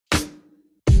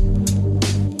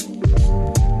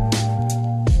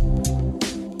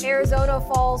Arizona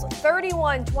falls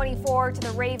 31-24 to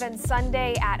the Ravens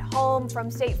Sunday at home from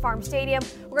State Farm Stadium.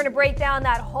 We're going to break down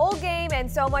that whole game and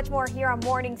so much more here on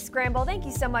Morning Scramble. Thank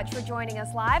you so much for joining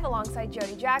us live alongside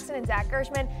Jody Jackson and Zach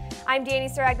Gershman. I'm Danny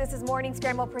Surag. This is Morning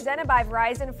Scramble presented by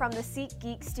Verizon from the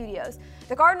SeatGeek Studios.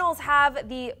 The Cardinals have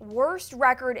the worst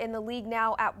record in the league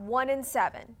now at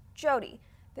 1-7. Jody,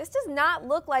 this does not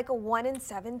look like a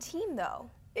 1-7 team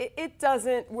though. It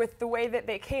doesn't, with the way that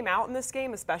they came out in this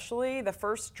game, especially the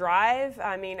first drive.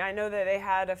 I mean, I know that they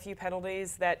had a few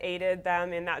penalties that aided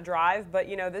them in that drive, but,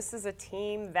 you know, this is a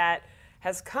team that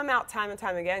has come out time and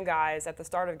time again, guys, at the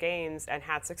start of games and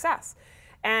had success.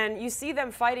 And you see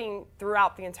them fighting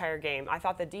throughout the entire game. I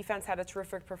thought the defense had a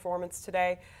terrific performance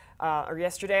today, or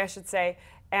yesterday, I should say.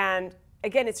 And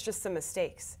again, it's just some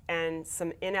mistakes and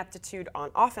some ineptitude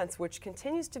on offense, which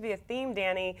continues to be a theme,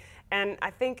 Danny. And I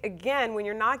think, again, when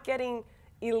you're not getting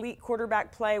elite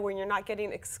quarterback play, when you're not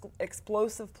getting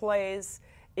explosive plays,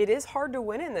 it is hard to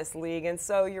win in this league. And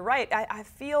so you're right. I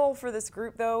feel for this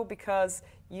group, though, because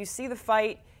you see the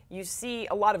fight. You see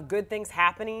a lot of good things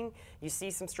happening. You see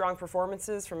some strong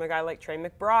performances from a guy like Trey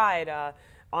McBride.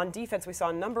 On defense, we saw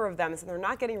a number of them, and so they're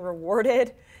not getting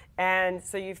rewarded. And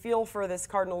so you feel for this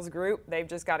Cardinals group. They've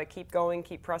just got to keep going,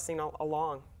 keep pressing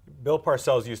along. Bill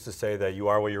Parcells used to say that you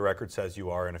are what your record says you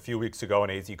are. And a few weeks ago on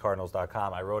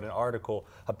azcardinals.com, I wrote an article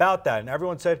about that. And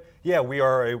everyone said, yeah, we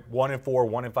are a 1-4,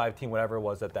 1-5 team, whatever it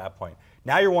was at that point.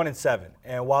 Now you're 1-7.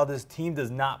 And while this team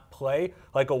does not play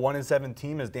like a 1-7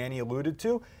 team, as Danny alluded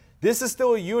to, this is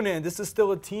still a unit, and this is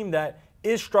still a team that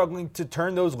is struggling to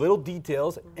turn those little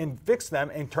details and fix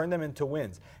them and turn them into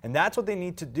wins. And that's what they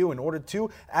need to do in order to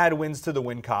add wins to the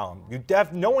win column.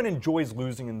 No one enjoys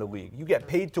losing in the league. You get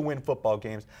paid to win football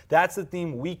games. That's the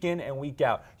theme week in and week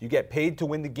out. You get paid to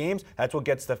win the games. That's what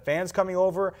gets the fans coming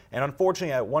over. And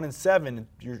unfortunately, at 1-7,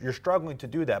 you're struggling to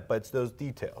do that, but it's those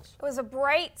details. It was a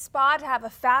bright spot to have a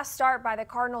fast start by the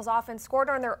Cardinals offense, scored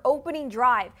on their opening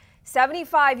drive.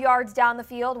 75 yards down the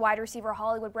field, wide receiver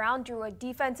Hollywood Brown drew a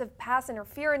defensive pass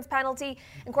interference penalty,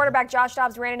 and quarterback Josh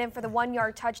Dobbs ran it in for the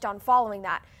 1-yard touchdown following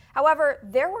that. However,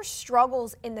 there were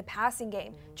struggles in the passing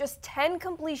game. Just 10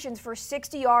 completions for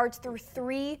 60 yards through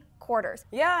 3 quarters.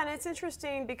 Yeah, and it's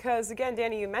interesting because, again,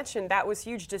 Danny, you mentioned that was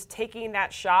huge, just taking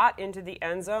that shot into the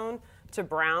end zone to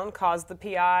Brown caused the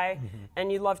PI,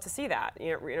 and you'd love to see that,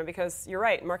 you know, because you're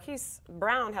right, Marquise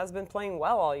Brown has been playing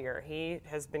well all year. He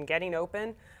has been getting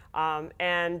open.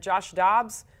 And Josh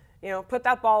Dobbs, you know, put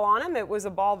that ball on him. It was a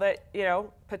ball that, you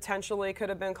know, potentially could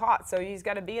have been caught. So he's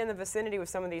got to be in the vicinity with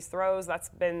some of these throws. That's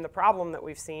been the problem that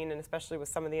we've seen, and especially with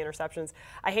some of the interceptions.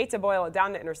 I hate to boil it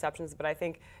down to interceptions, but I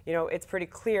think, you know, it's pretty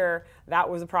clear that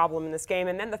was a problem in this game.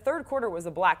 And then the third quarter was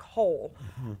a black hole.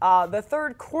 The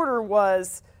third quarter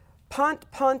was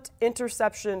punt,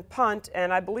 interception, punt,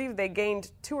 and I believe they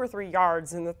gained 2 or 3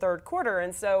 yards in the third quarter.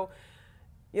 And so,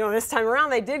 you know, this time around,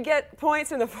 they did get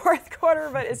points in the fourth quarter,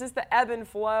 but it's just the ebb and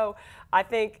flow. I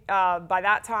think by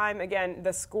that time, again,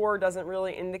 the score doesn't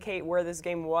really indicate where this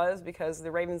game was because the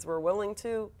Ravens were willing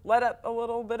to let up a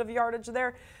little bit of yardage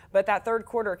there. But that third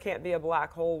quarter can't be a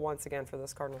black hole once again for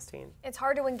this Cardinals team. It's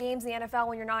hard to win games in the NFL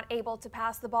when you're not able to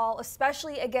pass the ball,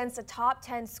 especially against a top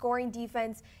 10 scoring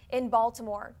defense in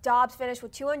Baltimore. Dobbs finished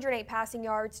with 208 passing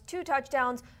yards, 2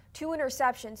 touchdowns, 2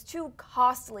 interceptions, 2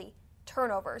 costly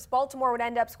turnovers. Baltimore would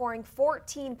end up scoring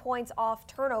 14 points off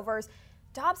turnovers.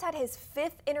 Dobbs had his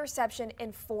 5th interception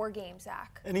in 4 games,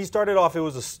 Zach. And he started off, it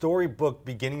was a storybook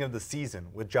beginning of the season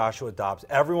with Joshua Dobbs.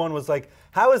 Everyone was like,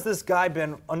 how has this guy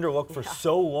been underlooked for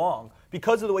so long?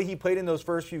 Because of the way he played in those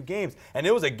first few games. And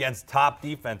it was against top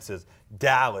defenses,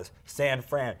 Dallas, San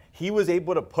Fran. He was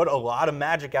able to put a lot of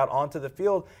magic out onto the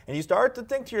field. And you start to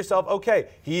think to yourself, okay,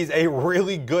 he's a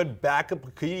really good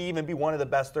backup. Could he even be one of the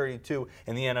best 32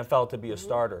 in the NFL to be a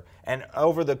starter? And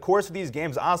over the course of these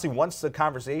games, honestly, once the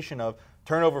conversation of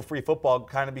turnover-free football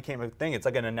kind of became a thing, it's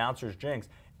like an announcer's jinx.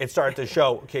 It started to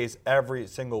showcase every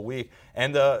single week.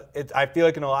 And I feel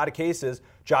like in a lot of cases,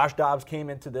 Josh Dobbs came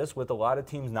into this with a lot of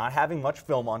teams not having much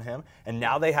film on him, and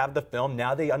now they have the film.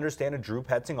 Now they understand a Drew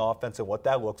Petzing offense and what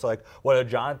that looks like, what a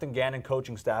Jonathan Gannon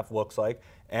coaching staff looks like,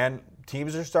 and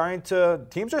teams are smart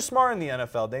in the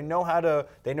NFL. They know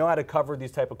how to cover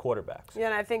these type of quarterbacks. Yeah,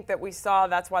 and I think that we saw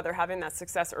that's why they're having that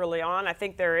success early on. I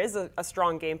think there is a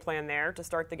strong game plan there to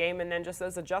start the game, and then just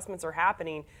those adjustments are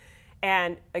happening.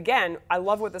 And again, I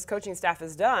love what this coaching staff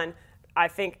has done. I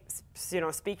think, you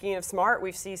know, speaking of smart,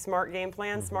 we see smart game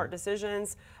plans, smart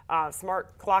decisions,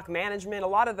 smart clock management, a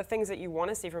lot of the things that you want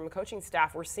to see from a coaching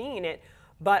staff, we're seeing it.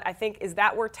 But I think, is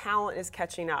that where talent is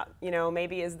catching up? You know,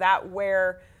 maybe is that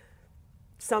where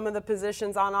some of the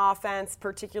positions on offense,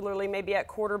 particularly maybe at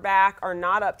quarterback, are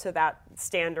not up to that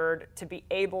standard to be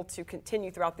able to continue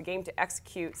throughout the game to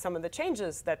execute some of the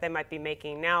changes that they might be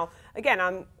making. Now,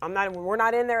 again, we're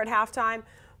not in there at halftime,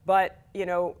 but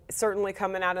certainly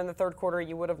coming out in the third quarter,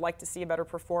 you would have liked to see a better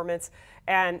performance,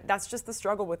 and that's just the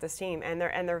struggle with this team. And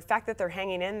the fact that they're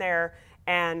hanging in there,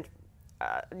 and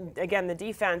again, the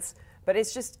defense. But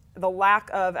it's just the lack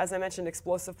of, as I mentioned,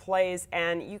 explosive plays.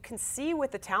 And you can see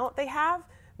with the talent they have,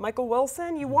 Michael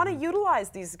Wilson, you want to utilize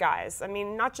these guys. I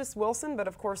mean, not just Wilson, but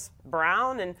of course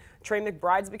Brown, and Trey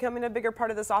McBride's becoming a bigger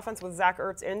part of this offense with Zach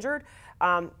Ertz injured.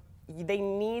 They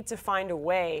need to find a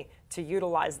way to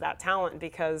utilize that talent,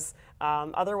 because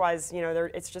otherwise,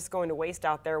 it's just going to waste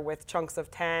out there with chunks of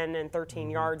 10 and 13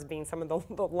 yards being some of the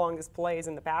longest plays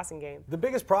in the passing game. The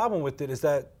biggest problem with it is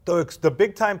that the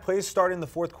big-time plays start in the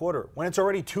fourth quarter, when it's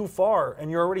already too far,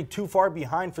 and you're already too far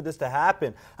behind for this to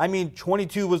happen. I mean,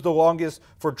 22 was the longest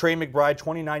for Trey McBride,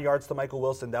 29 yards to Michael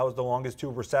Wilson. That was the longest 2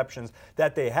 receptions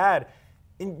that they had.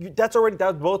 And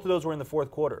both of those were in the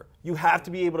fourth quarter. You have to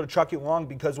be able to chuck it long,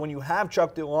 because when you have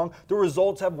chucked it long, the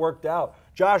results have worked out.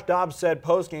 Josh Dobbs said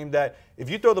post-game that if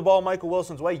you throw the ball Michael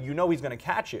Wilson's way, you know he's going to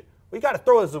catch it. Well, you got to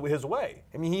throw it his way.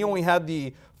 I mean, he only had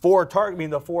the 4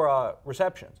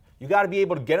 receptions. You got to be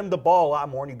able to get him the ball a lot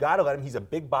more, and you got to let him. He's a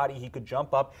big body. He could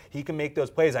jump up. He can make those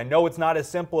plays. I know it's not as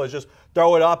simple as just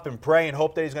throw it up and pray and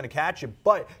hope that he's going to catch it,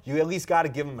 but you at least got to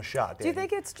give him a shot. Do you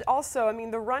think it's also, I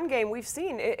mean, the run game we've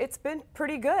seen, it's been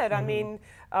pretty good. I mean,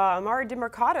 Amari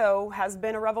DeMercado has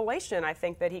been a revelation. I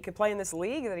think that he could play in this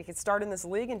league, that he could start in this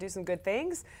league and do some good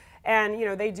things. And,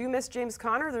 they do miss James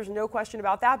Conner. There's no question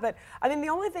about that. But, I mean, the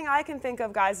only thing I can think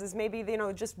of, guys, is maybe,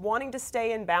 just wanting to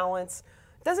stay in balance.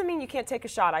 Doesn't mean you can't take a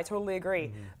shot. I totally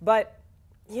agree. But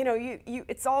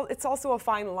it's also a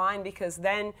fine line, because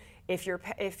then if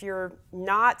you're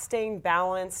not staying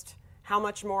balanced, how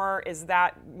much more is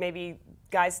that maybe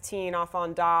guys teeing off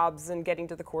on Dobbs and getting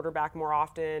to the quarterback more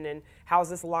often, and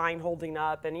how's this line holding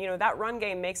up? And that run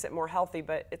game makes it more healthy,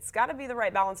 but it's got to be the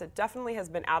right balance. It definitely has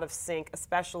been out of sync,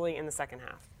 especially in the second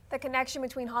half. The connection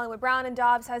between Hollywood Brown and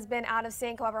Dobbs has been out of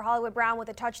sync. However, Hollywood Brown with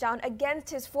a touchdown against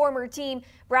his former team.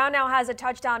 Brown now has a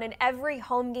touchdown in every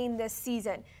home game this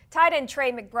season. Tight end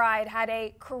Trey McBride had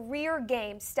a career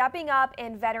game, stepping up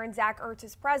in veteran Zach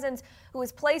Ertz's presence, who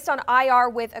was placed on IR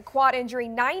with a quad injury,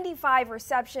 95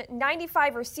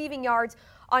 receiving yards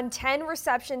on 10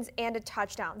 receptions and a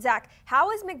touchdown. Zach,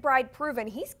 how has McBride proven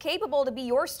he's capable to be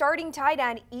your starting tight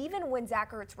end even when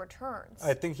Zach Ertz returns?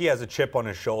 I think he has a chip on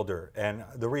his shoulder, and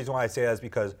the reason why I say that is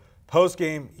because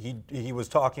post-game, he was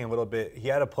talking a little bit. He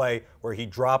had a play where he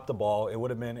dropped the ball. It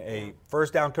would have been a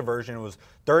first down conversion. It was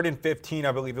 3rd and 15,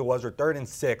 I believe it was, or 3rd and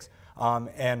 6.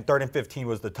 And 3rd and 15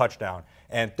 was the touchdown.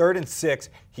 And 3rd and 6,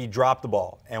 he dropped the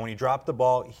ball. And when he dropped the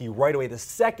ball, he right away, the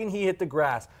second he hit the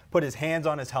grass, put his hands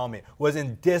on his helmet, was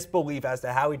in disbelief as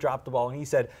to how he dropped the ball. And he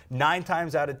said, 9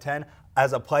 times out of 10,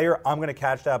 as a player, I'm going to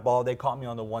catch that ball. They caught me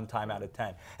on the 1 time out of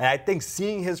 10. And I think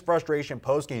seeing his frustration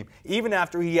post-game, even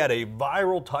after he had a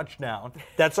viral touchdown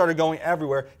that started going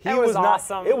everywhere, it was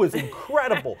awesome. It was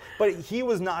incredible. But he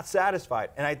was not satisfied.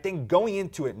 And I think going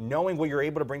into it, knowing what you're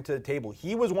able to bring to the table,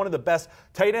 he was one of the best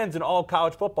tight ends in all of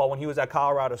college football when he was at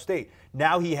Colorado State.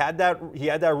 Now he had that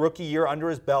rookie year under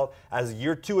his belt. As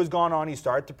year 2 has gone on, he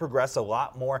started to progress a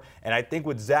lot more. And I think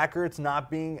with Zach Ertz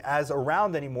not being as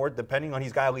around anymore, depending on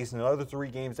he's got at least another 3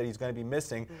 games that he's going to be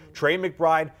missing, Trey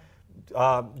McBride,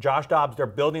 Josh Dobbs, they're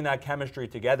building that chemistry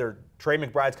together. Trey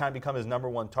McBride's kind of become his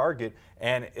 #1 target.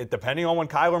 And depending on when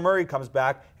Kyler Murray comes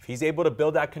back, if he's able to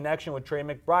build that connection with Trey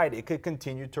McBride, it could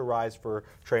continue to rise for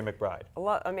Trey McBride.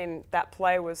 I mean, that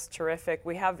play was terrific.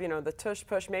 We have, the tush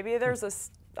push. Maybe there's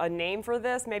a name for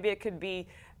this. Maybe it could be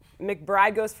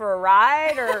McBride goes for a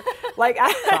ride, or like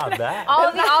that. All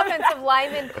of the offensive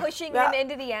linemen pushing him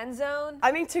into the end zone.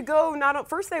 I mean, to go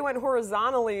first they went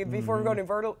horizontally before going to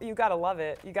vertical. You gotta love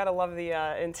it. You gotta love the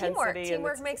intensity.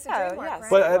 Teamwork makes the dream work. Yes.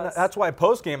 Right? But that's why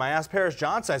post game I asked Paris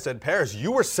Johnson. I said, Paris,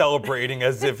 you were celebrating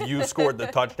as if you scored the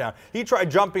touchdown. He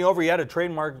tried jumping over. He had a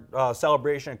trademark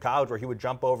celebration in college where he would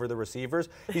jump over the receivers.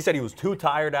 He said he was too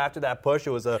tired after that push.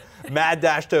 It was a mad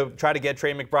dash to try to get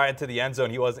Trey McBride into the end zone.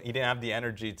 He didn't have the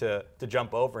energy to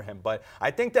jump over him. But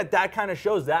I think that kind of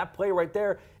shows, that play right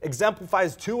there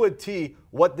exemplifies to a T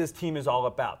what this team is all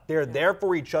about. They're there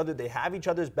for each other. They have each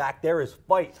other's back. There is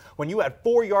fight. When you had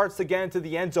 4 yards to get into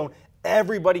the end zone,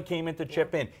 Everybody came in to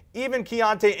chip in. Even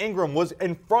Keontae Ingram was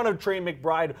in front of Trey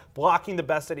McBride, blocking the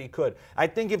best that he could. I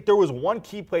think if there was one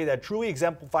key play that truly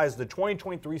exemplifies the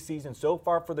 2023 season so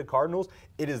far for the Cardinals,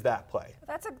 it is that play.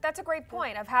 That's a great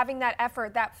point of having that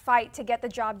effort, that fight to get the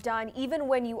job done, even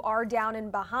when you are down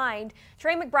and behind.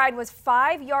 Trey McBride was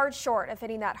 5 yards short of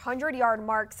hitting that 100-yard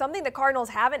mark, something the Cardinals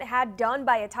haven't had done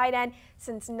by a tight end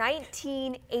since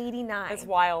 1989. It's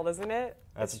wild, isn't it?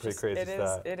 That's a pretty crazy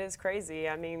stat. It is crazy.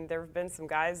 I mean, there have been some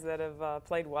guys that have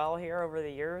played well here over the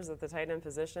years at the tight end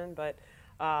position, but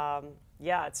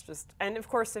yeah, it's just, and of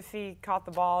course, if he caught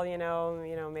the ball,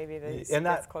 maybe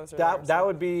that's closer. That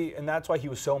would be, and that's why he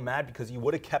was so mad, because he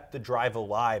would have kept the drive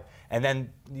alive. And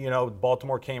then,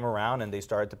 Baltimore came around and they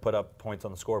started to put up points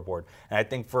on the scoreboard. And I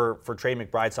think for Trey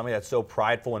McBride, somebody that's so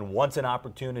prideful and wants an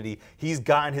opportunity, he's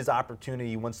gotten his opportunity.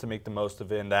 He wants to make the most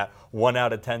of it. And that 1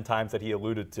 out of 10 times that he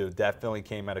alluded to definitely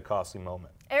came at a costly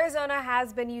moment. Arizona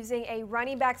has been using a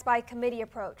running backs by committee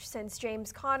approach since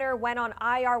James Conner went on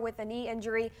IR with a knee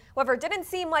injury. However, it didn't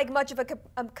seem like much of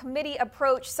a committee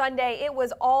approach Sunday. It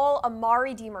was all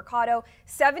Amari DiMercato,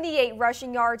 78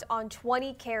 rushing yards on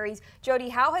 20 carries. Jody,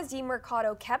 how has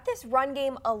DiMercato kept this run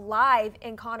game alive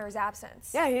in Conner's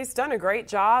absence? Yeah, he's done a great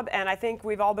job, and I think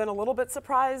we've all been a little bit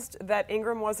surprised that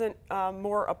Ingram wasn't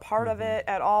more a part of it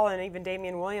at all, and even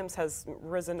Damian Williams has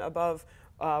risen above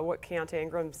what Keontae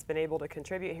Ingram's been able to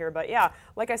contribute here. But yeah,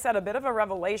 like I said, a bit of a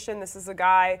revelation. This is a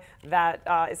guy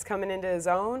that is coming into his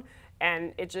own,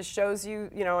 and it just shows you,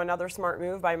 another smart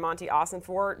move by Monty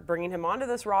Ossenfort, bringing him onto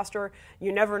this roster.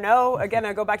 You never know. Again,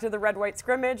 I go back to the red-white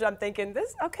scrimmage. I'm thinking,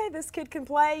 this kid can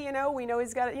play. We know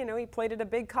he's got, he played at a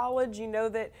big college. You know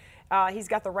that he's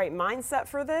got the right mindset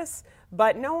for this.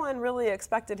 But no one really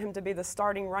expected him to be the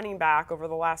starting running back over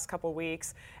the last couple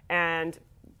weeks, and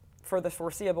for the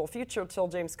foreseeable future till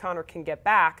James Conner can get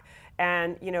back.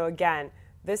 And, again,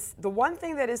 the one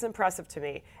thing that is impressive to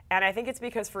me, and I think it's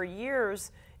because for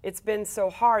years it's been so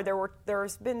hard.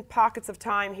 There's been pockets of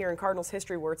time here in Cardinals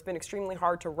history where it's been extremely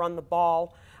hard to run the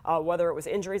ball, whether it was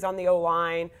injuries on the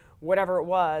O-line, whatever it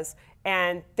was,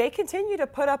 and they continue to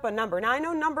put up a number. Now, I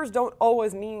know numbers don't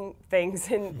always mean things,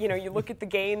 and you look at the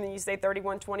game and you say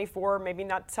 31-24, maybe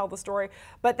not tell the story,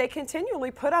 but they continually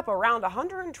put up around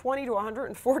 120 to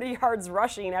 140 yards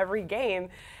rushing every game,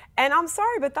 and I'm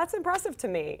sorry, but that's impressive to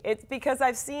me. It's because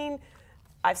I've seen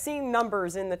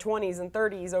numbers in the 20s and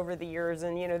 30s over the years,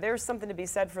 and there's something to be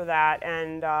said for that.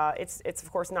 And it's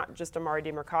of course not just Amari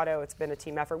DiMercato. It's been a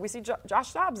team effort. We see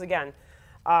Josh Dobbs again.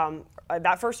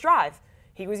 That first drive,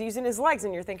 he was using his legs,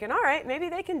 and you're thinking, all right, maybe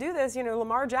they can do this.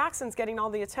 Lamar Jackson's getting all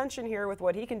the attention here with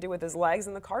what he can do with his legs,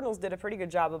 and the Cardinals did a pretty good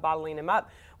job of bottling him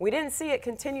up. We didn't see it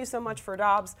continue so much for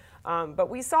Dobbs, but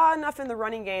we saw enough in the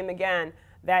running game again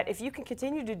that if you can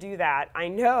continue to do that, I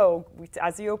know,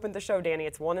 as you opened the show, Danny,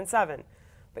 it's 1-7,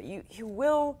 but you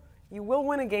will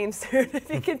win a game soon if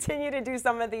you continue to do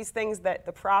some of these things, that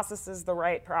the process is the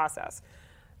right process,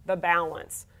 the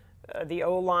balance. The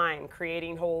O-line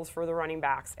creating holes for the running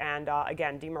backs. And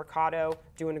again, DiMercato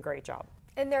doing a great job.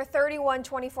 In their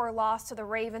 31-24 loss to the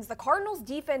Ravens, the Cardinals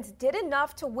defense did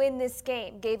enough to win this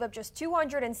game, gave up just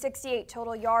 268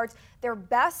 total yards, their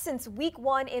best since week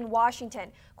 1 in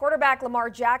Washington. Quarterback Lamar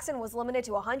Jackson was limited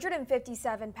to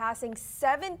 157 passing,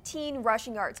 17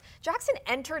 rushing yards. Jackson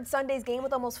entered Sunday's game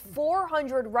with almost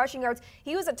 400 rushing yards.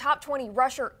 He was a top 20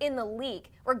 rusher in the league,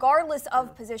 regardless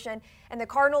of position, and the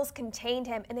Cardinals contained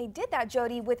him, and they did that,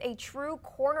 Jody, with a true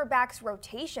cornerbacks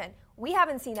rotation. We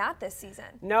haven't seen that this season.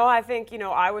 No, I think,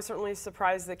 I was certainly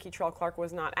surprised that Keitrell Clark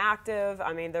was not active.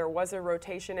 I mean, there was a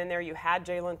rotation in there. You had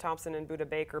Jalen Thompson and Budda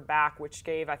Baker back, which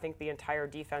gave, I think, the entire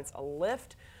defense a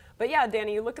lift. But yeah,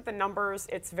 Danny, you look at the numbers,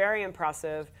 it's very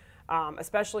impressive,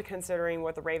 especially considering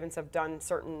what the Ravens have done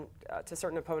to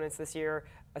certain opponents this year,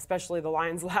 especially the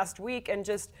Lions last week. And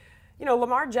just,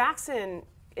 Lamar Jackson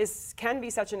can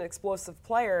be such an explosive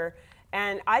player.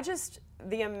 And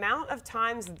the amount of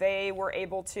times they were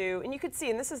able to, and you could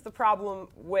see, and this is the problem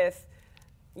with,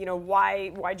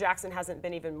 why Jackson hasn't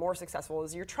been even more successful,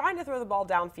 is you're trying to throw the ball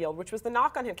downfield, which was the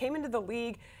knock on him. Came into the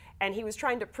league, and he was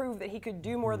trying to prove that he could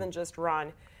do more than just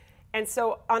run. And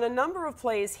so on a number of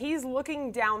plays, he's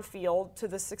looking downfield to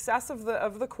the success of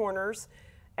the corners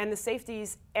and the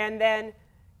safeties, and then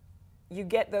you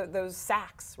get those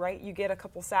sacks, right? You get a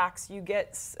couple sacks. You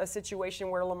get a situation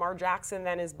where Lamar Jackson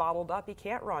then is bottled up. He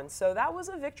can't run. So that was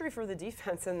a victory for the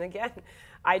defense. And again,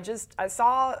 I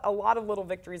saw a lot of little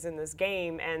victories in this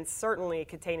game, and certainly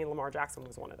containing Lamar Jackson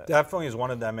was one of those. Definitely is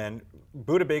one of them. And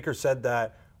Budda Baker said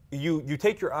that you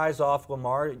take your eyes off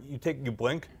Lamar, you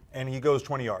blink, and he goes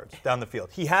 20 yards down the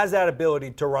field. He has that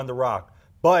ability to run the rock,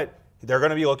 but they're going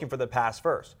to be looking for the pass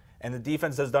first. and the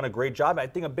defense has done a great job. I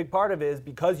think a big part of it is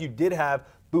because you did have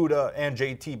Buddha and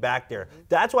JT back there.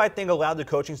 That's why I think allowed the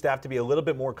coaching staff to be a little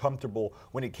bit more comfortable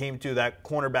when it came to that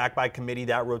cornerback by committee,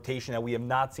 that rotation that we have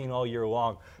not seen all year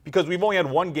long. Because we've only had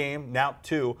one game, now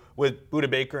two, with Buddha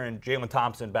Baker and Jalen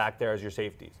Thompson back there as your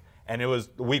safeties. And it was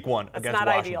week one against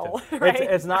Washington. Ideal, right?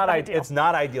 It's not ideal. It's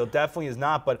not ideal. Definitely is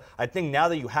not. But I think now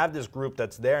that you have this group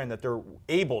that's there and that they're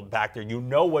able back there, you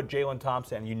know what Jalen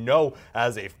Thompson, you know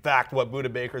as a fact what Buddha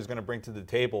Baker is going to bring to the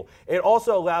table. It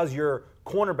also allows your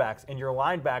cornerbacks and your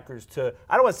linebackers to,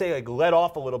 I don't want to say like let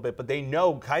off a little bit, but they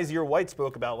know, Kaiser White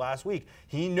spoke about last week,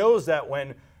 he knows that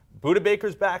when Buddha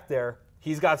Baker's back there,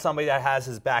 he's got somebody that has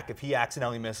his back if he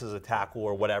accidentally misses a tackle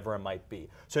or whatever it might be.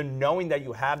 So knowing that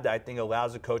you have that, I think,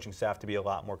 allows the coaching staff to be a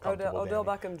lot more comfortable. Odell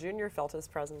Beckham Jr. felt his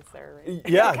presence there, right?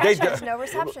 Yeah, no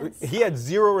receptions. He had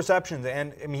 0 receptions,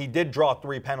 and I mean, he did draw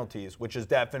 3 penalties, which is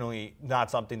definitely not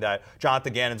something that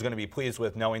Jonathan Gannon's going to be pleased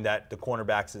with, knowing that the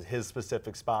cornerbacks is his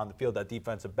specific spot on the field, that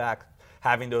defensive back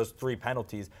having those 3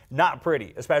 penalties. Not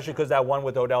pretty, especially because that one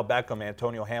with Odell Beckham,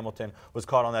 Antonio Hamilton, was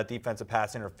caught on that defensive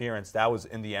pass interference. That was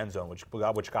in the end zone,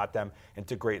 which got them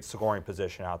into great scoring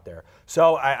position out there.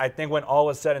 So I think when all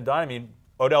is said and done, I mean,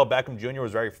 Odell Beckham Jr.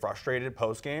 was very frustrated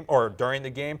post-game or during the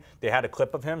game. They had a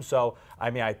clip of him. So, I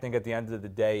mean, I think at the end of the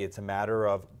day, it's a matter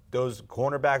of those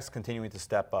cornerbacks continuing to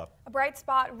step up. A bright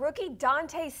spot, rookie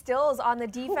Dante Stills on the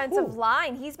defensive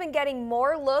line. He's been getting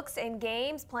more looks in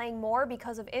games, playing more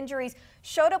because of injuries.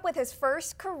 Showed up with his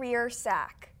first career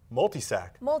sack.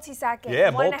 Multi-sack. Multi-sack game.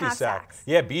 Yeah, 1.5 sacks.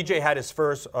 Yeah, BJ had his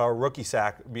first rookie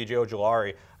sack, BJ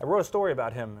Ojulari. I wrote a story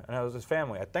about him, and it was his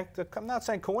family. I think, I'm not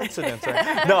saying coincidence.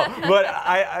 No, but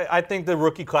I think the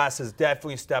rookie class has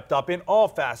definitely stepped up in all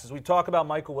facets. We talk about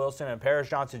Michael Wilson, and Paris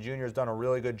Johnson Jr. has done a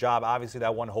really good job. Obviously,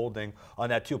 that one holding on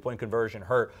that 2-point conversion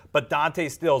hurt. But Dante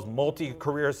Stills,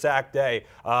 multi-career sack day.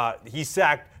 He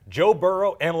sacked Joe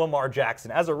Burrow and Lamar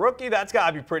Jackson. As a rookie, that's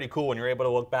got to be pretty cool when you're able to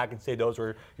look back and say those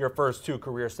were your first 2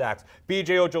 career sacks. BJ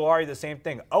Ojulari, the same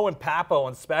thing. Owen Papo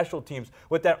on special teams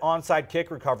with that onside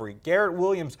kick recovery. Garrett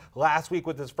Williams last week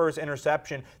with his first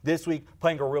interception. This week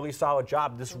playing a really solid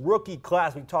job. This rookie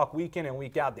class, we talk week in and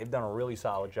week out, they've done a really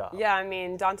solid job. Yeah, I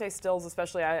mean, Dante Stills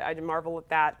especially, I marvel at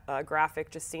that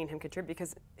graphic, just seeing him contribute,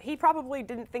 because he probably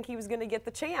didn't think he was going to get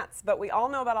the chance. But we all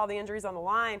know about all the injuries on the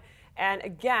line. And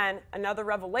again, another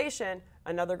revelation,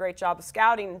 another great job of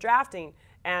scouting and drafting,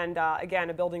 and again,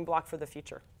 a building block for the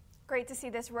future. Great to see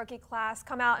this rookie class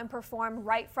come out and perform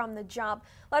right from the jump.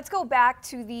 Let's go back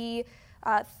to the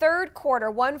third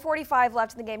quarter, 1:45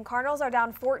 left in the game. Cardinals are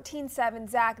down 14-7.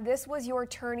 Zach, this was your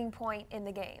turning point in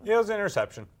the game. Yeah, it was an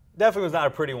interception. Definitely was not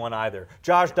a pretty one either.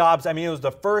 Josh Dobbs, I mean, it was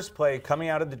the first play coming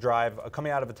out of the drive,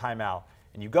 coming out of a timeout.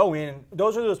 And you go in,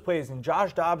 those are those plays, and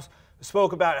Josh Dobbs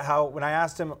spoke about how, when I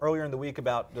asked him earlier in the week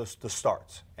about the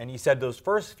starts, and he said those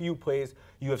first few plays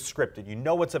you have scripted. You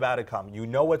know what's about to come. You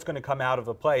know what's going to come out of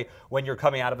a play when you're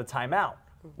coming out of a timeout.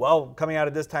 Well, coming out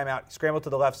of this timeout, he scrambled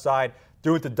to the left side,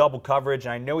 threw it to double coverage,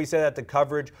 and I know he said that the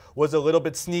coverage was a little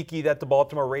bit sneaky that the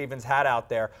Baltimore Ravens had out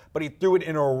there, but he threw it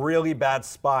in a really bad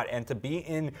spot, and to be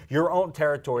in your own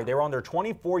territory, they were on their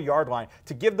 24-yard line,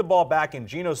 to give the ball back, and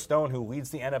Geno Stone, who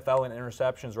leads the NFL in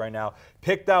interceptions right now,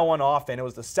 picked that one off, and it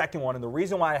was the second one, and the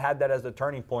reason why I had that as the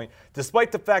turning point,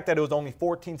 despite the fact that it was only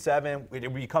 14-7,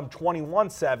 it would become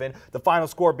 21-7, the final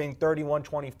score being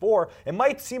 31-24, it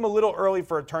might seem a little early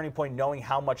for a turning point knowing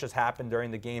how much has happened during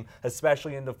the game,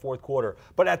 especially in the fourth quarter.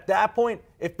 But at that point,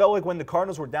 it felt like when the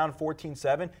Cardinals were down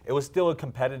 14-7, it was still a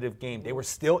competitive game. They were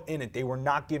still in it. They were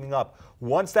not giving up.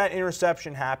 Once that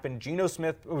interception happened, Geno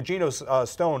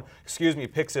Stone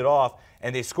picks it off,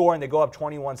 and they score and they go up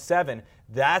 21-7.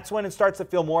 That's when it starts to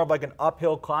feel more of like an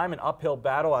uphill climb, an uphill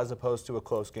battle, as opposed to a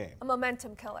close game. A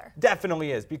momentum killer.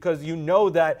 Definitely is, because you know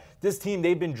that this team,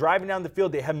 they've been driving down the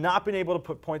field. They have not been able to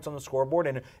put points on the scoreboard,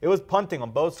 and it was punting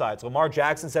on both sides. Lamar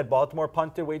Jackson said Baltimore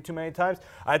punted way too many times.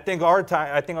 I think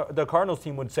the Cardinals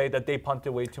team would say that they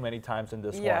punted way too many times in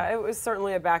this one. Yeah, it was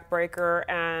certainly a backbreaker,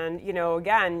 and, you know,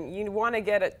 again, you want to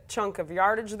get a chunk of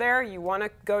yardage there. You want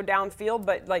to go downfield,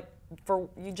 but, like,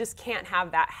 you just can't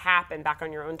have that happen back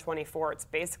on your own 24. It's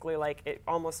basically like it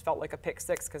almost felt like a pick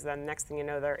six, because then next thing you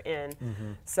know they're in.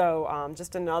 So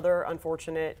just another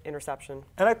unfortunate interception.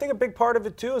 And I think a big part of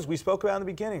it too, as we spoke about in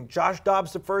the beginning, Josh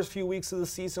Dobbs the first few weeks of the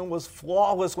season was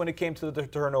flawless when it came to the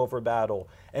turnover battle.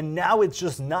 And now it's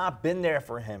just not been there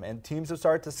for him, and teams have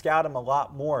started to scout him a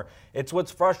lot more. It's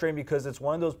what's frustrating, because it's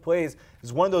one of those plays,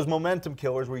 it's one of those momentum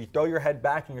killers where you throw your head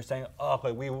back and you're saying, oh,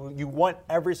 you want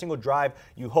every single drive,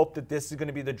 you hope that that this is going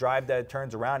to be the drive that it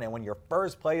turns around. And when your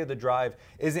first play of the drive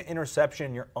is an interception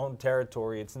in your own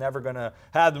territory, it's never going to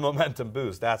have the momentum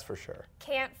boost, that's for sure.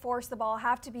 Can't force the ball,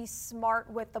 have to be smart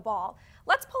with the ball.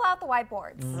 Let's pull out the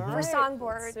whiteboards for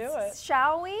songbirds. Let's do it.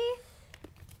 Shall we?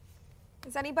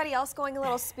 Is anybody else going a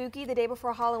little spooky the day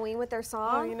before Halloween with their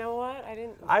song? Oh, you know what?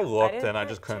 I looked didn't and I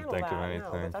just couldn't channel think of that,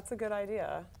 anything. No, but that's a good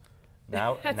idea.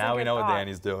 Now That's a we good know what thought.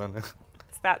 Danny's doing.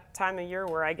 It's that time of year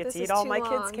where I get This to is eat all too my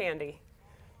long. kids' candy.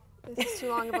 This is too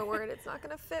long of a word. It's not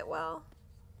going to fit well.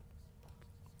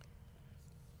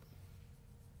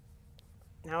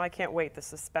 Now I can't wait. The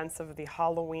suspense of the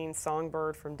Halloween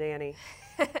songbird from Danny.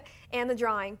 And the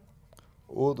drawing.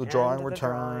 Oh, the And drawing the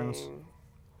returns. drawing.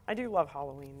 I do love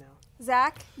Halloween now.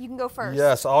 Zach, you can go first.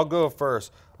 Yes, I'll go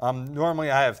first. Normally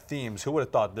I have themes. Who would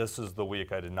have thought this is the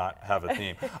week I did not have a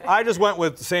theme? I just went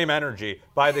with Same Energy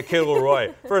by the Kid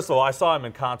Leroy. First of all, I saw him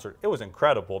in concert. It was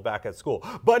incredible back at school.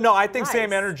 But no, I think Nice.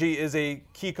 Same Energy is a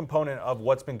key component of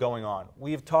what's been going on.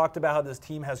 We've talked about how this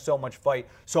team has so much fight,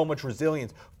 so much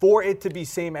resilience. For it to be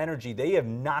Same Energy, they have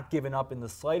not given up in the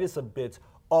slightest of bits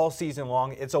all season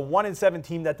long. It's a 1-7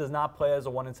 team that does not play as a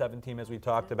 1-7 team, as we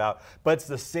talked about, but it's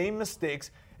the same mistakes,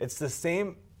 it's the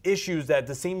same issues, that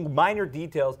the same minor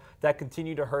details that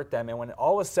continue to hurt them. And when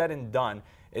all is said and done,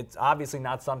 it's obviously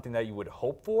not something that you would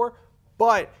hope for,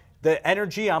 but the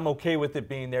energy, I'm okay with it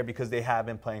being there because they have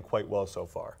been playing quite well so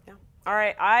far. Yeah. All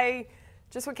right.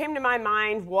 What came to my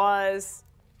mind was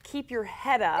Keep Your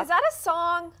Head Up. Is that a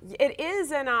song? It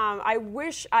is, and I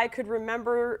wish I could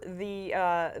remember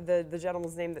the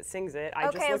gentleman's name that sings it. I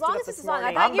just Okay, as looked long it up as it's a this song. I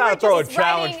morning. thought I'm you were about to throw a just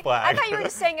challenge writing, flag. I thought you were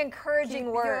just saying encouraging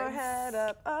Keep words. your head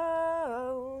up.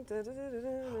 Oh. That's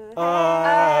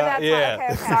Yeah.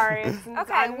 okay. Sorry.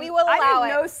 Okay, we will allow I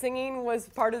didn't it. know singing was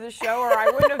part of the show, or I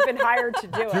wouldn't have been hired to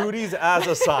do it. Duties as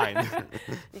assigned.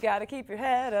 You gotta keep your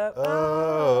head up.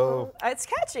 Oh. It's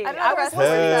catchy. I don't know I the was rest of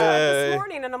listening to it Hey. this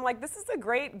morning, and I'm like, this is a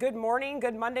great good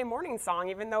Monday morning song,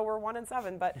 even though we're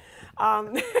 1-7. But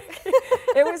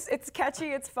it's catchy,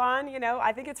 it's fun. You know,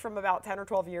 I think it's from about 10 or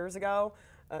 12 years ago.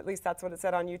 At least that's what it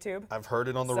said on YouTube. I've heard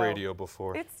it on the So, radio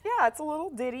before. It's a little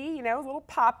ditty, you know, a little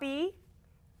poppy.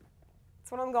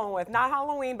 That's what I'm going with. Not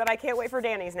Halloween, but I can't wait for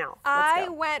Danny's now. Let's I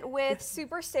go. went with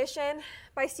Superstition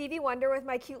by Stevie Wonder with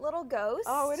my cute little ghost.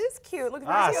 Oh, it is cute. Look,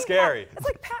 Scary. It's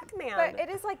like Pac-Man. But it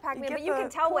is like Pac-Man, get but you can the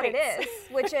tell what it points.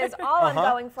 is, which is all I'm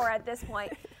going for at this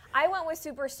point. I went with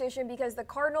Superstition because the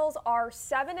Cardinals are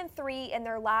 7-3 in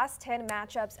their last 10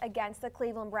 matchups against the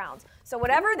Cleveland Browns. So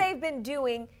whatever they've been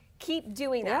doing, keep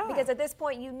doing that, Yeah. because at this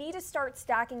point you need to start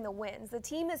stacking the wins. The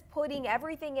team is putting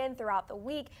everything in throughout the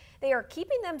week. They are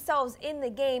keeping themselves in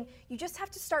the game. You just have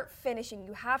to start finishing.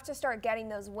 You have to start getting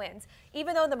those wins.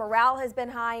 Even though the morale has been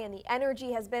high and the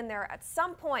energy has been there, at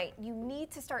some point you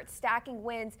need to start stacking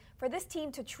wins for this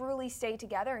team to truly stay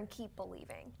together and keep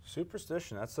believing.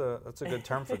 Superstition, that's a good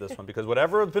term for this one, because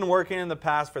whatever has been working in the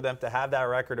past for them to have that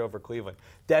record over Cleveland,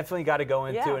 definitely got to go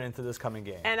into it into this coming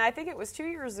game. And I think it was 2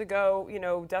 years ago, you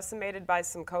know, decimated by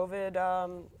some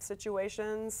COVID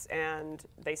situations, and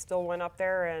they still went up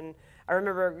there. And I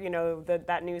remember, you know,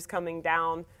 that news coming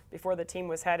down before the team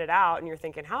was headed out, and you're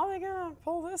thinking, how are they going to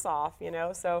pull this off, you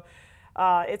know? So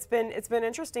it's been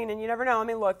interesting, and you never know. I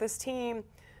mean, look, this team,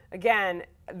 again,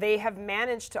 they have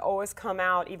managed to always come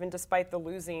out, even despite the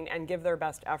losing, and give their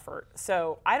best effort.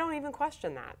 So I don't even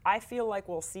question that. I feel like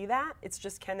we'll see that. It's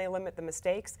just, can they limit the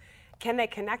mistakes? Can they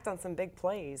connect on some big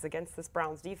plays against this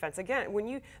Browns defense? Again,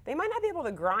 they might not be able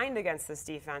to grind against this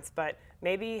defense, but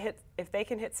maybe if they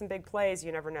can hit some big plays,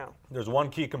 you never know. There's one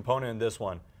key component in this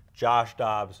one: Josh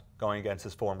Dobbs going against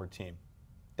his former team.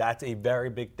 That's a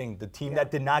very big thing. The team that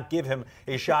did not give him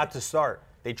a shot to start,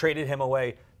 they traded him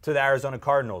away to the Arizona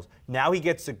Cardinals. Now he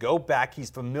gets to go back.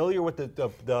 He's familiar with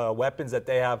the weapons that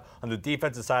they have on the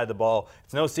defensive side of the ball.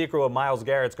 It's no secret what Myles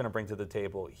Garrett's going to bring to the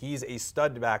table. He's a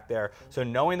stud back there. So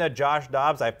knowing that Josh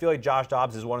Dobbs, I feel like Josh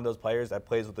Dobbs is one of those players that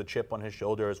plays with a chip on his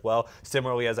shoulder as well.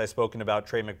 Similarly, as I've spoken about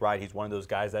Trey McBride, he's one of those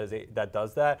guys that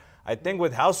does that. I think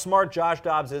with how smart Josh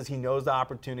Dobbs is, he knows the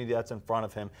opportunity that's in front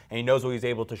of him, and he knows what he's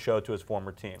able to show to his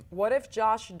former team. What if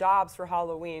Josh Dobbs for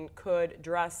Halloween could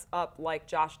dress up like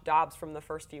Josh Dobbs from the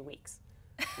first few weeks?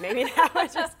 Maybe that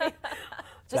would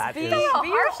just be your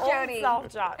harsh, old Jody.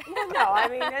 self, Josh. Well, no, I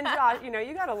mean, and Josh, you know,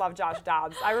 you gotta love Josh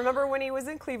Dobbs. I remember when he was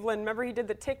in Cleveland. Remember he did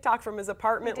the TikTok from his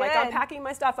apartment, like, I'm packing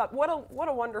my stuff up. What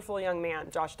a wonderful young man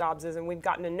Josh Dobbs is, and we've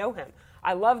gotten to know him.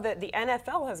 I love that the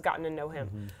NFL has gotten to know him.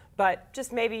 Mm-hmm. But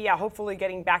just maybe, yeah, hopefully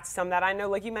getting back to some of that. I know,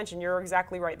 like you mentioned, you're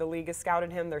exactly right. The league has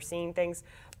scouted him. They're seeing things,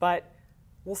 but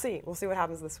we'll see. We'll see what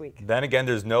happens this week. Then again,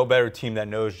 there's no better team that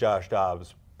knows Josh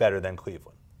Dobbs better than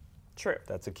Cleveland. True.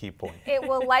 That's a key point. It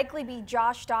will likely be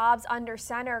Josh Dobbs under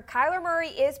center. Kyler Murray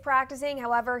is practicing.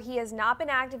 However, he has not been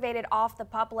activated off the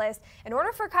PUP list. In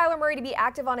order for Kyler Murray to be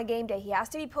active on a game day, he has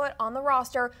to be put on the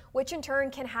roster, which in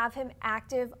turn can have him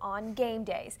active on game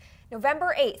days.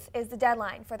 November 8th is the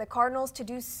deadline for the Cardinals to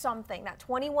do something, that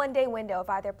 21-day window of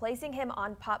either placing him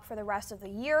on PUP for the rest of the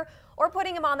year or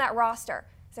putting him on that roster.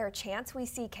 Is there a chance we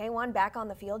see K1 back on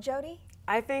the field, Jody?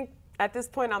 I think at this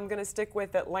point I'm going to stick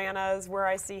with Atlanta's where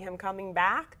I see him coming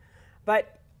back.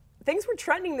 But things were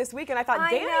trending this week, and I thought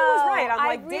Danny was right.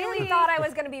 I really thought I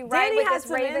was going to be right with this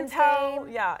Ravens game.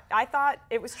 Yeah, I thought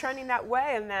it was trending that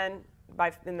way, and then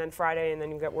Friday, and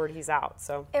then you get word he's out.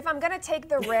 So if I'm going to take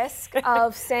the risk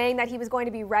of saying that he was going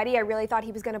to be ready, I really thought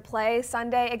he was going to play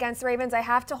Sunday against the Ravens. I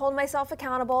have to hold myself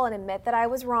accountable and admit that I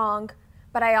was wrong.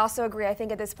 But I also agree. I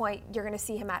think at this point you're going to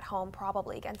see him at home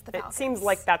probably against the Falcons. It seems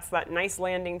like that's that nice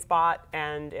landing spot,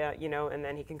 and and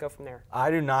then he can go from there.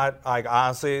 I do not.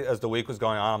 Honestly, as the week was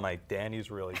going on, I'm like, Danny's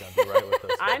really going to be right with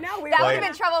us. I know. That would have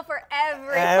been trouble for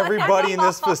everybody. Everybody in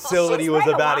this facility was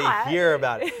about to hear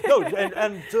about it. No,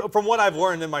 and from what I've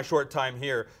learned in my short time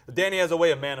here, Danny has a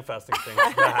way of manifesting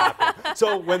things to happen.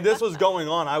 So when this was going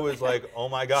on, I was like, oh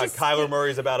my God, Kyler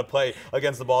Murray's about to play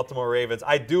against the Baltimore Ravens.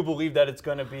 I do believe that it's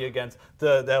going to be against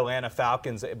the Atlanta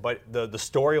Falcons, but the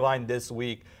storyline this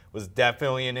week was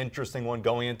definitely an interesting one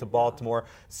going into Baltimore.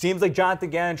 Seems like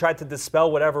Jonathan Gannon tried to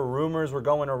dispel whatever rumors were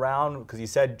going around because he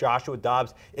said Joshua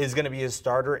Dobbs is going to be his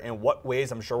starter. In what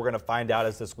ways? I'm sure we're going to find out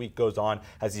as this week goes on,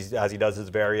 as he does his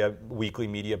weekly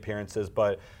media appearances.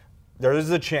 But there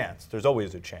is a chance. There's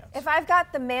always a chance. If I've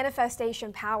got the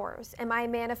manifestation powers, am I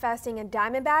manifesting a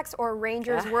Diamondbacks or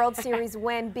Rangers World Series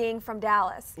win being from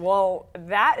Dallas? Well,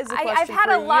 that is a question I've had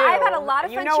for a lot. you. I've had a lot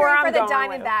of fun know cheering where for the I'm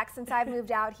going Diamondbacks since I've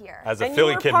moved out here. As a And Philly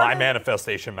you were kid, part my of-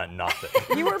 manifestation meant nothing.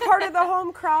 You were part of the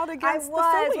home crowd against the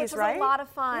Phillies, which was right? a lot of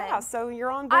fun. Yeah, so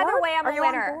you're on board? Either way, I'm Are a you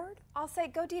winner. on board? I'll say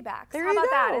go D-backs. There How you about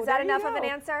that? go. Is that There you enough of an go.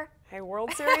 answer? Hey,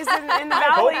 World Series in the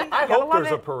Valley. I Gotta hope love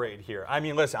there's a it. parade here. I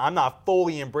mean, listen, I'm not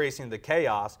fully embracing the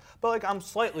chaos, but like I'm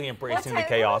slightly embracing the Let's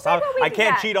chaos. take what we I can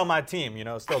can't get. cheat on my team,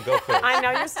 still go for it. I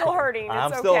know, you're still hurting. It's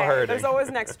I'm okay. still hurting. There's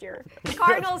always next year. The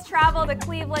Cardinals travel to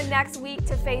Cleveland next week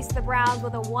to face the Browns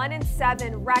with a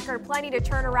 1-7 record. Plenty to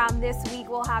turn around this week.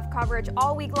 We'll have coverage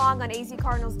all week long on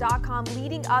azcardinals.com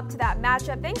leading up to that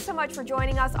matchup. Thanks so much for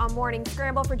joining us on Morning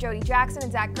Scramble. For Jody Jackson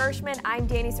and Zach Gershman, I'm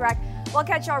Danny Sarek. We'll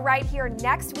catch y'all right here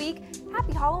next week.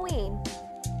 Happy Halloween.